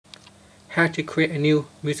how to create a new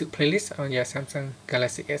music playlist on your Samsung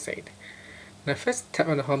Galaxy S8. Now first tap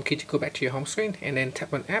on the home key to go back to your home screen, and then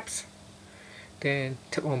tap on apps, then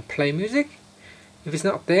tap on play music. If it's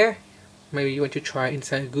not there, maybe you want to try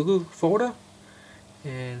inside Google folder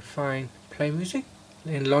and find play music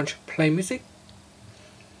and launch play music.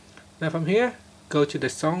 Now from here, go to the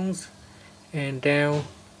songs and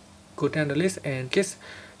go down the list and just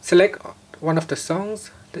select one of the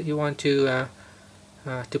songs that you want to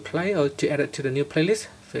play or to add it to the new playlist.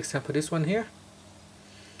 For example, this one here.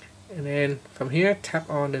 And then from here, tap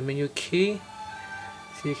on the menu key.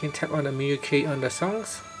 So you can tap on the menu key on the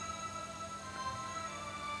songs.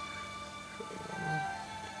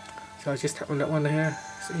 So I'll just tap on that one here.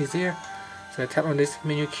 It's easier. So tap on this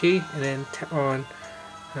menu key and then tap on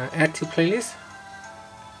add to playlist.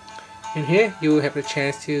 In here, you will have the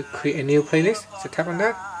chance to create a new playlist. So tap on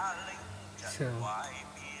that. So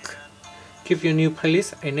give your new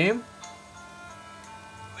playlist a name.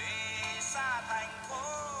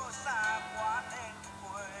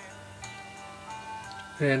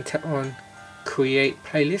 Then tap on create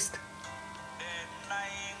playlist.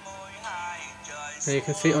 Now you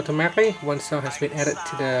can see automatically one song has been added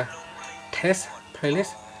to the test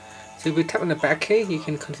playlist. So if we tap on the back key, you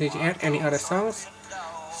can continue to add any other songs.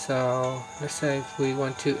 So let's say if we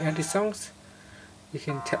want to add these songs, you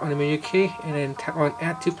can tap on the menu key and then tap on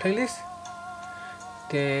add to playlist.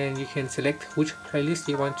 Then you can select which playlist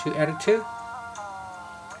you want to add it to.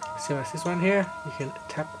 Same as this one here, you can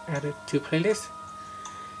tap add it to playlist,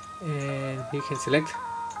 and you can select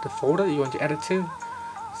the folder you want to add it to.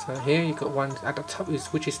 So here you got one at the top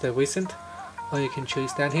which is the recent, or you can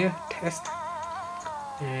choose down here test,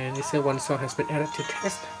 and it says one song has been added to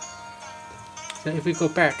test. So if we go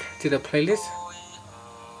back to the playlist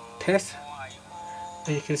test,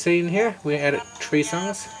 and you can see in here we added 3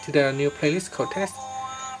 songs to the new playlist called test,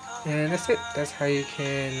 and that's it. That's how you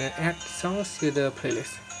can add songs to the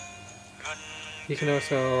playlist. You can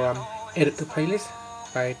also edit the playlist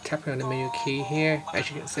by tapping on the menu key here. As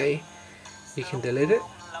you can see, you can delete it,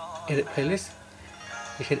 edit playlist.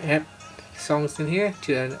 You can add songs in here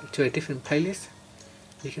to a different playlist.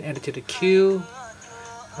 You can add it to the queue,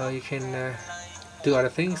 or you can do other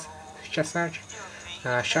things, just search,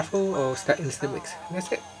 shuffle, or start instant mix. And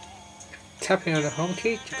that's it. Tapping on the home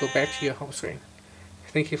key to go back to your home screen.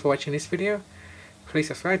 Thank you for watching this video. Please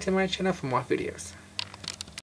subscribe to my channel for more videos.